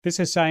This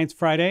is Science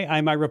Friday.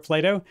 I'm Ira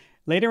Flato.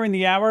 Later in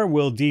the hour,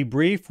 we'll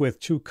debrief with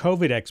two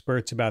COVID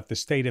experts about the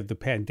state of the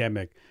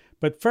pandemic.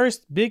 But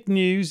first, big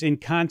news in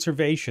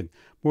conservation.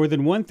 More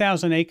than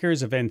 1,000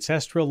 acres of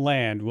ancestral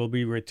land will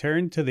be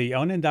returned to the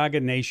Onondaga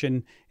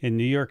Nation in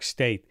New York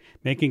State,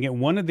 making it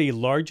one of the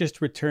largest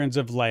returns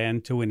of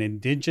land to an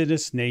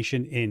indigenous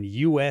nation in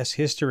U.S.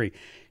 history.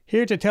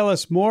 Here to tell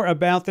us more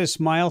about this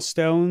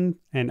milestone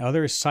and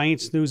other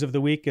science news of the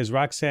week is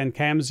Roxanne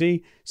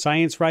Kamsey,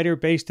 science writer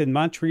based in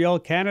Montreal,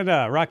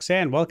 Canada.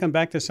 Roxanne, welcome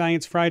back to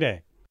Science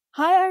Friday.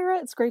 Hi, Ira.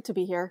 It's great to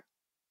be here.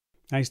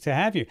 Nice to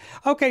have you.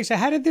 Okay, so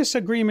how did this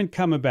agreement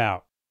come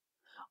about?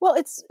 Well,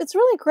 it's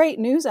really great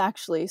news,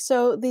 actually.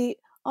 So the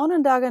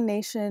Onondaga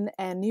Nation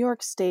and New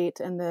York State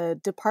and the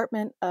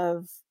Department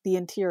of the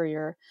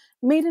Interior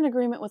made an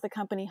agreement with the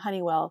company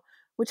Honeywell,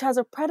 which has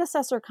a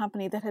predecessor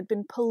company that had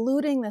been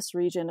polluting this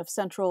region of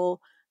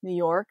central New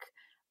York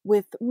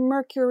with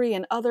mercury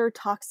and other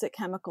toxic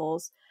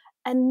chemicals.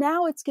 And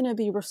now it's going to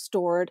be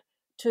restored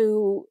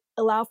to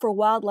allow for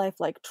wildlife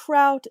like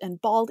trout and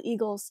bald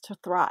eagles to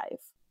thrive.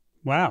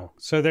 Wow,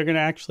 so they're going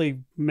to actually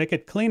make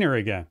it cleaner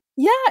again.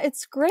 Yeah,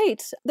 it's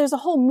great. There's a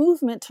whole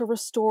movement to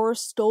restore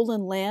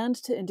stolen land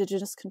to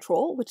Indigenous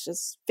control, which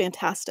is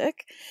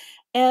fantastic.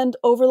 And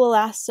over the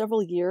last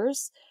several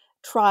years,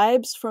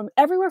 tribes from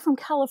everywhere from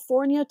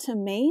California to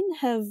Maine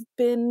have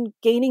been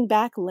gaining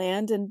back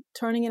land and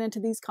turning it into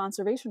these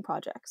conservation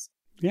projects.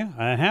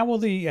 Yeah, how will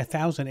the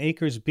 1,000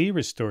 acres be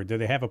restored? Do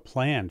they have a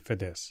plan for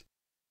this?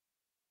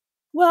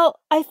 Well,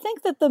 I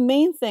think that the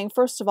main thing,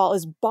 first of all,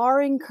 is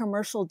barring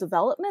commercial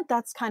development.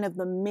 That's kind of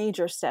the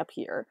major step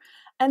here.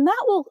 And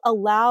that will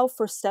allow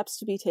for steps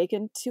to be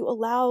taken to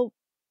allow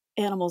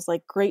animals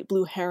like great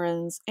blue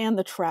herons and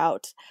the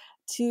trout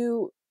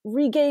to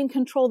regain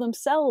control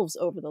themselves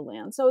over the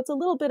land. So it's a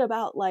little bit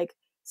about like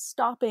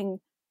stopping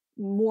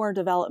more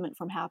development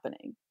from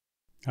happening.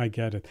 I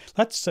get it.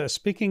 Let's,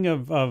 speaking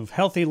of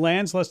healthy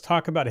lands, let's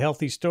talk about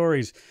healthy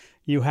stories.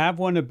 You have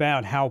one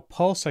about how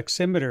pulse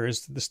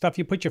oximeters, the stuff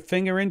you put your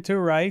finger into,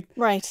 right?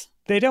 Right.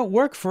 They don't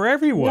work for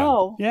everyone.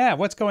 No. Yeah,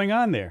 what's going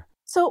on there?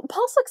 So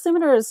pulse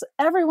oximeters,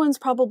 everyone's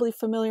probably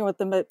familiar with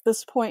them at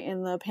this point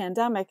in the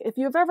pandemic. If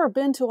you've ever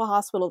been to a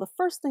hospital, the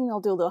first thing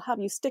they'll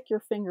have you stick your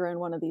finger in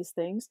one of these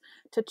things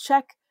to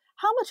check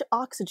how much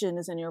oxygen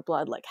is in your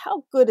blood, like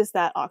how good is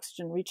that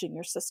oxygen reaching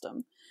your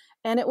system.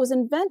 And it was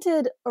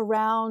invented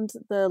around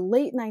the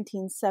late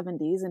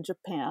 1970s in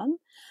Japan.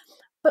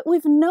 But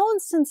we've known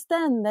since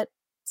then that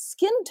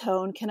skin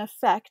tone can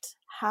affect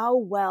how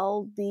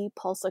well the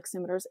pulse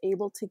oximeter is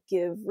able to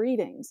give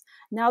readings.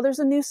 Now there's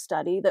a new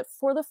study that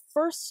for the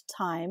first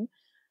time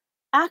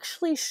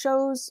actually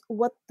shows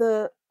what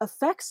the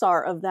effects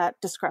are of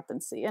that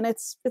discrepancy. And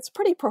it's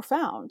pretty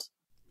profound.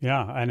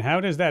 Yeah, and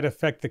how does that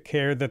affect the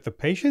care that the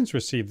patients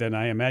receive then?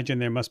 I imagine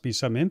there must be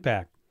some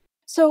impact.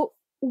 So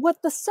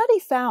what the study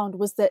found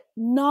was that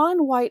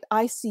non-white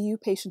ICU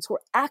patients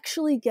were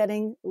actually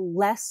getting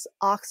less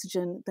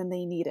oxygen than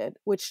they needed,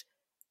 which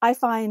I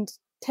find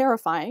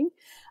terrifying.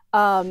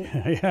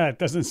 Yeah, it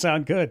doesn't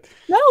sound good.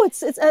 No,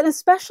 it's and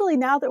especially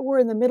now that we're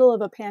in the middle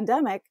of a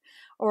pandemic,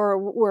 or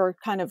we're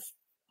kind of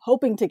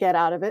hoping to get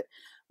out of it,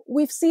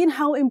 we've seen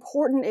how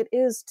important it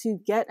is to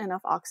get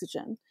enough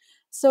oxygen.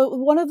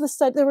 So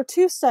there were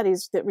two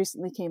studies that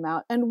recently came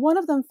out, and one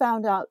of them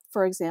found out,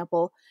 for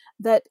example,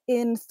 that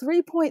in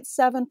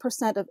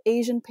 3.7% of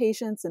Asian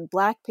patients and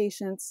Black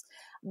patients,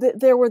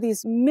 there were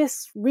these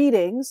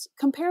misreadings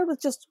compared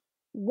with just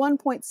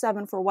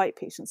 1.7 for white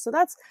patients. So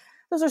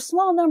those are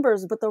small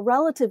numbers, but the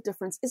relative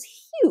difference is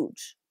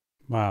huge.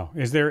 Wow.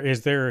 Is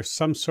there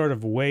some sort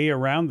of way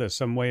around this,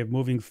 some way of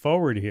moving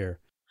forward here?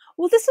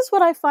 Well, this is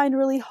what I find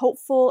really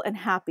hopeful and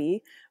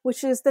happy,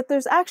 which is that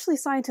there's actually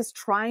scientists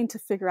trying to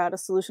figure out a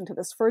solution to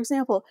this. For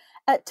example,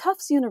 at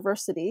Tufts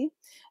University,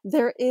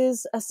 there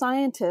is a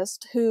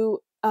scientist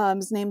who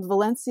is named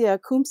Valencia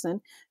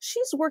Kumson.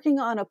 She's working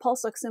on a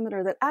pulse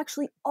oximeter that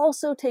actually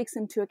also takes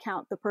into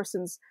account the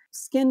person's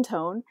skin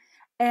tone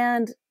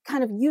and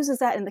kind of uses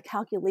that in the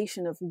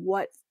calculation of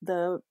what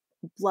the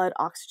blood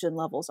oxygen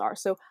levels are.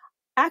 So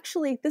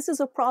actually, this is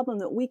a problem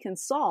that we can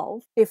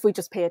solve if we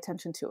just pay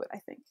attention to it, I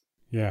think.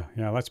 Yeah,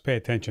 let's pay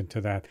attention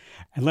to that.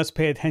 And let's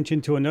pay attention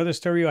to another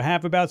story you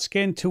have about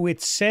skin, to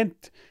its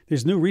scent.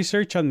 There's new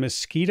research on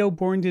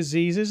mosquito-borne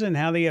diseases and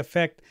how they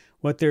affect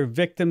what their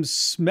victims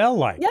smell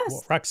like. Yes.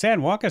 Well,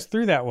 Roxanne, walk us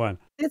through that one.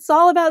 It's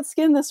all about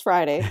skin this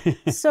Friday.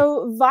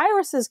 So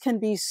viruses can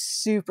be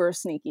super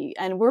sneaky,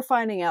 and we're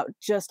finding out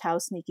just how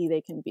sneaky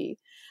they can be.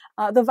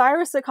 The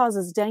virus that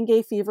causes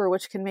dengue fever,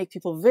 which can make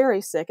people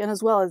very sick, and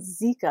as well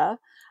as Zika,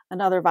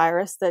 another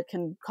virus that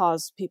can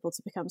cause people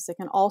to become sick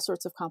and all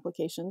sorts of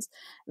complications,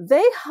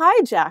 they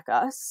hijack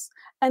us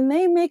and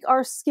they make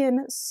our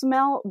skin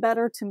smell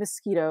better to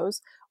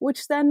mosquitoes,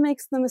 which then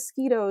makes the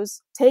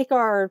mosquitoes take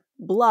our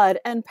blood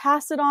and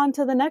pass it on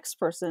to the next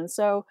person.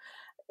 So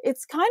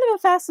it's kind of a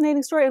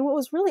fascinating story. And what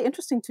was really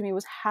interesting to me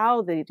was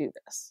how they do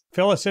this.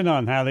 Fill us in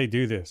on how they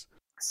do this.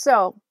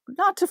 So,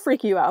 not to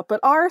freak you out, but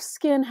our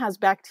skin has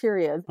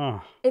bacteria.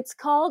 Oh. It's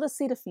called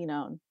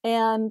acetophenone.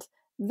 And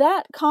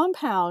that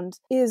compound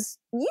is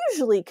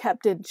usually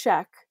kept in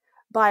check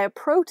by a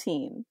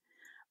protein.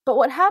 But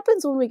what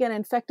happens when we get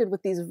infected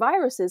with these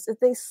viruses is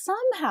they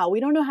somehow, we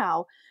don't know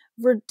how,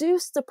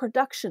 reduce the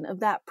production of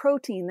that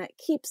protein that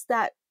keeps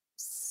that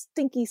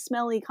stinky,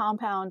 smelly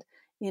compound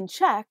in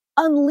check,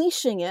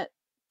 unleashing it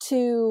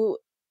to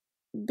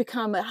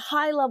become at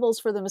high levels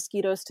for the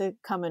mosquitoes to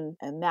come and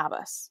nab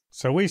us.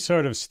 So we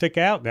sort of stick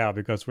out now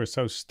because we're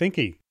so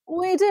stinky.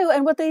 We do.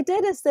 And what they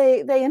did is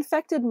they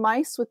infected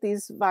mice with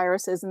these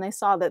viruses, and they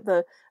saw that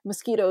the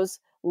mosquitoes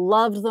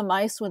loved the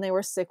mice when they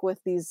were sick with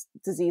these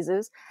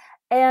diseases.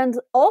 And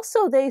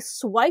also they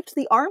swiped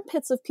the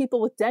armpits of people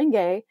with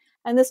dengue,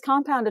 and this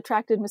compound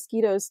attracted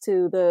mosquitoes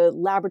to the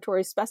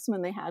laboratory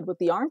specimen they had with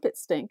the armpit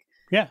stink.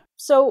 Yeah.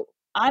 So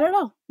I don't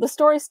know. The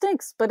story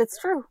stinks, but it's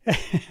true.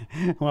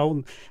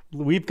 Well,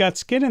 we've got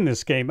skin in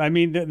this game. I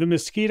mean, the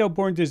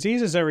mosquito-borne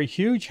diseases are a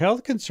huge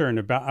health concern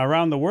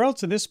around the world.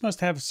 So this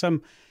must have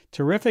some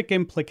terrific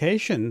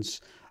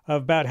implications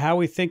about how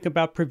we think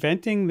about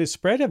preventing the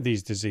spread of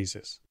these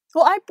diseases.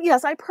 Well,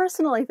 I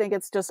personally think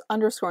it's just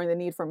underscoring the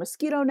need for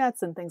mosquito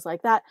nets and things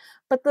like that.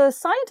 But the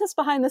scientists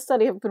behind this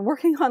study have been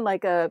working on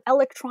like a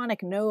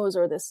electronic nose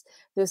or this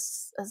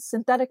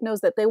synthetic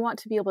nose that they want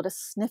to be able to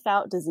sniff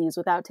out disease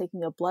without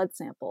taking a blood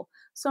sample.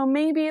 So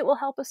maybe it will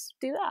help us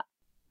do that.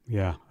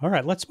 Yeah. All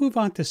right. Let's move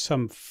on to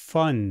some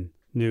fun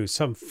news,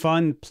 some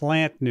fun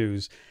plant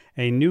news.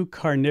 A new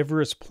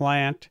carnivorous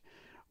plant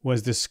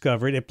was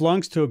discovered. It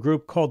belongs to a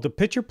group called the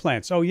pitcher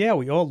plants. Oh, yeah.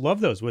 We all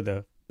love those where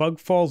the bug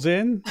falls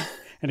in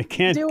and it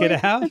can't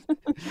get out.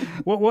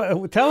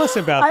 What, tell us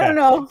about that. I don't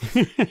know.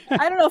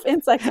 I don't know if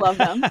insects love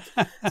them.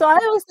 So I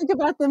always think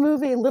about the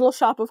movie Little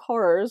Shop of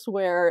Horrors,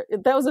 where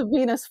that was a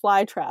Venus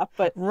flytrap,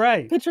 but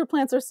right. Pitcher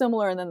plants are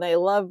similar, and then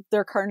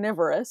they're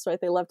carnivorous, right?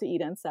 They love to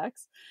eat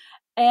insects.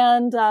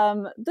 And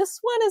this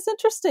one is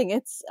interesting.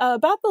 It's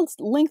about the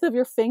length of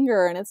your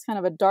finger, and it's kind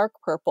of a dark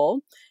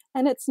purple.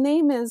 And its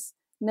name is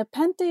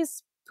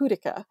Nepenthes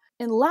pudica.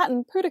 In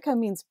Latin, pudica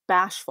means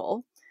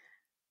bashful.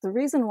 The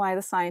reason why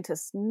the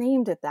scientists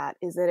named it that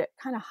is that it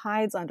kind of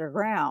hides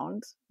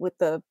underground with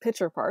the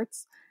pitcher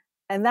parts,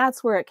 and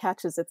that's where it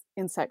catches its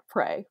insect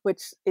prey,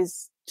 which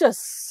is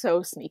just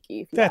so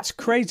sneaky. That's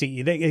crazy.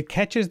 It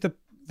catches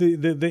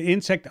the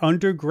insect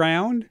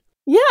underground?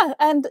 Yeah,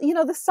 and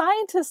the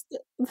scientists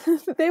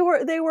they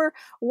were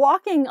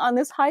walking on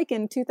this hike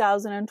in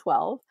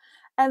 2012,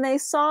 and they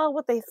saw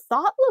what they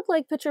thought looked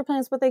like pitcher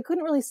plants, but they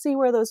couldn't really see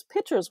where those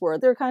pitchers were.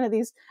 They're kind of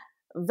these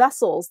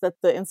vessels that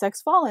the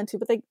insects fall into,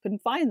 but they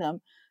couldn't find them.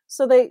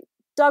 So they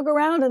dug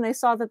around and they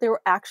saw that they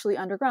were actually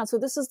underground. So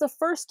this is the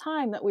first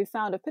time that we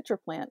found a pitcher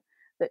plant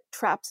that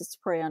traps its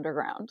prey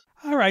underground.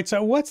 All right.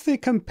 So what's the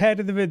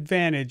competitive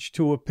advantage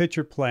to a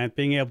pitcher plant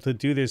being able to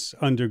do this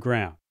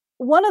underground?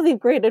 One of the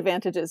great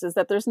advantages is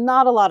that there's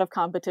not a lot of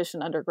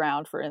competition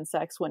underground for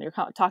insects when you're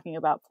talking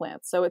about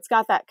plants. So it's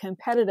got that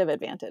competitive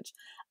advantage.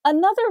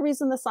 Another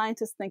reason the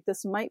scientists think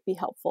this might be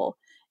helpful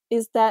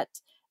is that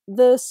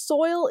the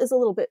soil is a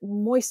little bit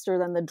moister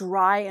than the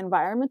dry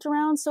environment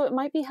around, so it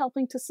might be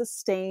helping to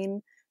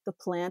sustain the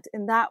plant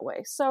in that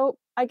way. So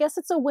I guess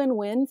it's a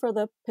win-win for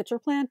the pitcher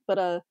plant, but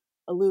a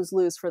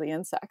lose-lose for the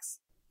insects.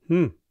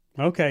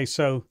 Okay,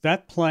 so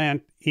that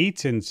plant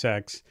eats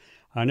insects.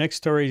 Our next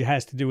story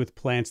has to do with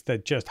plants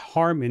that just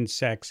harm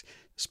insects,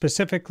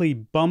 specifically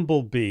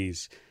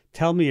bumblebees.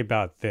 Tell me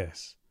about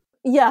this.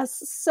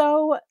 Yes,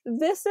 so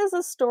this is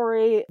a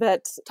story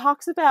that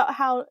talks about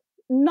how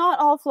not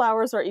all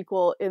flowers are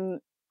equal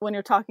when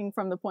you're talking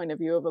from the point of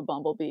view of a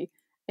bumblebee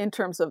in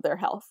terms of their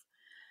health.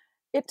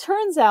 It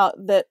turns out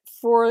that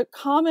for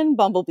common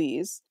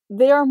bumblebees,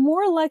 they are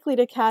more likely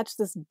to catch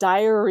this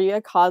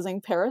diarrhea-causing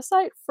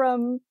parasite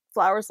from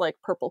flowers like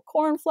purple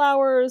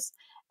cornflowers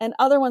and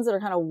other ones that are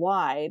kind of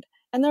wide,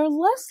 and they're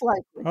less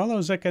likely. All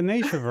those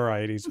echinacea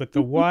varieties with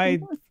the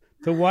wide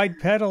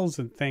petals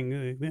and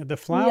the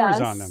flowers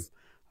on them.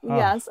 Oh.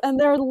 Yes, and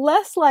they're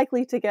less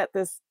likely to get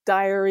this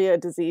diarrhea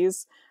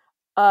disease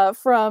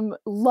from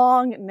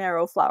long,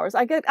 narrow flowers.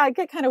 I get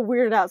kind of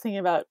weirded out thinking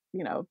about,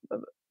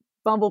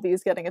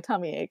 bumblebees getting a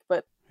tummy ache,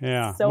 but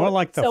yeah, more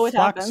like the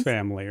phlox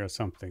family or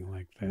something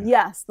like that.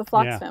 Yes, the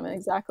phlox family,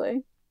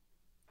 exactly.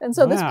 And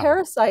so this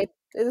parasite,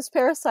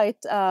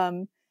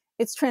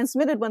 it's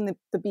transmitted when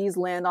the bees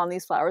land on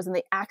these flowers and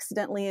they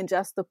accidentally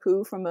ingest the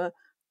poo from a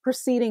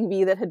preceding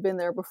bee that had been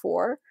there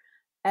before.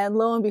 And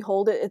lo and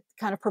behold, it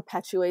kind of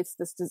perpetuates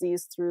this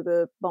disease through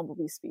the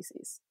bumblebee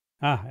species.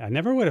 I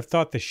never would have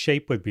thought the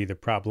shape would be the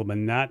problem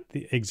and not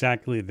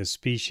exactly the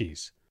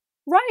species.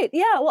 Right.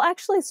 Yeah. Well,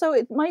 actually, so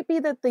it might be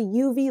that the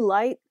UV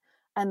light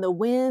and the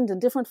wind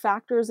and different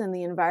factors in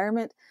the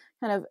environment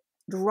kind of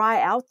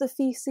dry out the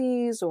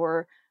feces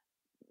or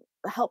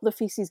help the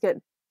feces get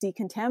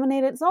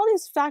decontaminated. It's all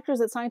these factors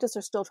that scientists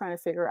are still trying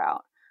to figure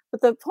out.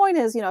 But the point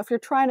is, if you're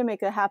trying to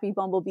make a happy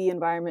bumblebee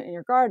environment in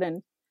your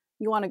garden,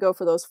 you want to go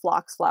for those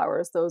phlox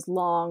flowers, those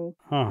long,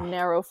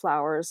 narrow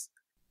flowers.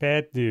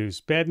 Bad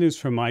news. Bad news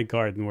for my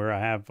garden where I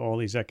have all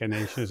these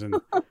echinaceas and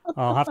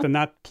I'll have to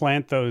not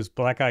plant those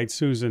black-eyed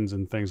Susans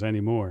and things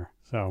anymore.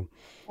 So,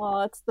 Well,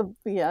 that's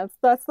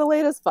the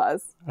latest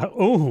buzz.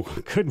 oh,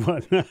 good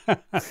one.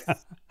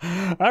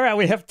 All right,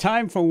 we have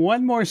time for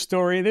one more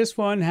story. This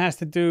one has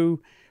to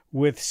do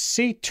with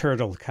sea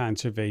turtle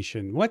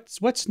conservation.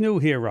 What's new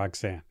here,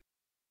 Roxanne?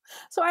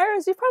 So,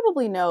 Iris, you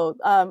probably know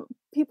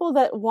people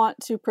that want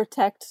to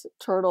protect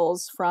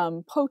turtles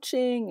from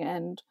poaching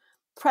and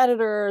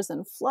predators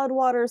and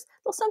floodwaters,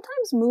 they'll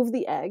sometimes move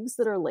the eggs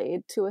that are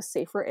laid to a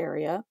safer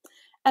area.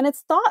 And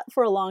it's thought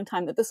for a long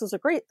time that this is a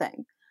great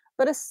thing.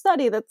 But a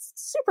study that's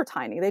super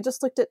tiny, they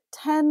just looked at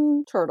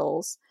 10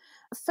 turtles,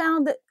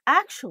 found that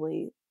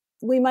actually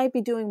we might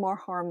be doing more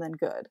harm than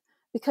good.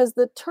 Because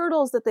the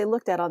turtles that they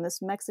looked at on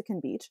this Mexican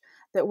beach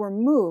that were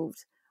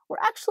moved were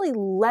actually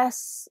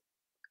less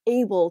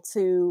able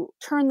to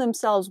turn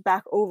themselves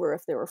back over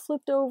if they were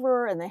flipped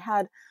over, and they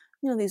had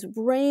these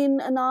brain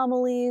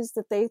anomalies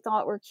that they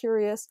thought were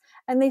curious,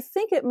 and they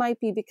think it might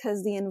be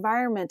because the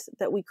environment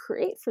that we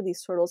create for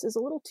these turtles is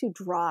a little too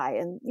dry,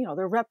 and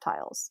they're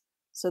reptiles,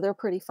 so they're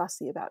pretty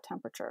fussy about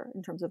temperature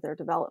in terms of their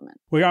development.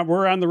 We're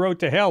on the road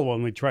to hell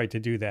when we try to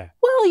do that.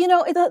 Well,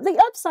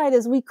 the upside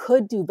is we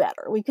could do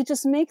better. We could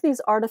just make these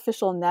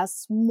artificial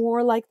nests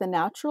more like the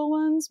natural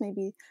ones,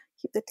 maybe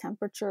keep the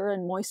temperature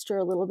and moisture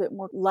a little bit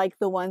more like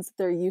the ones that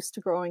they're used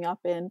to growing up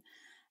in.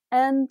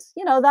 And,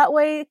 that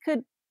way it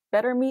could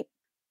better meet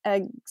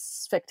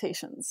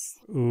expectations.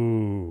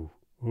 Ooh,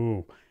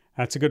 ooh.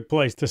 That's a good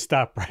place to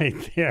stop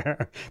right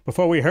there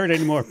before we hurt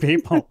any more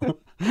people.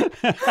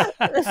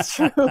 That's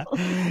true.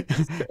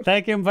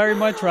 Thank you very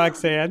much,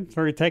 Roxanne,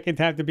 for taking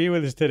time to be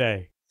with us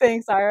today.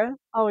 Thanks, Ira.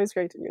 Always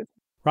great to be with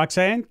you.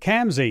 Roxanne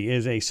Kamsey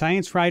is a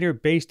science writer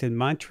based in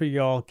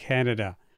Montreal, Canada.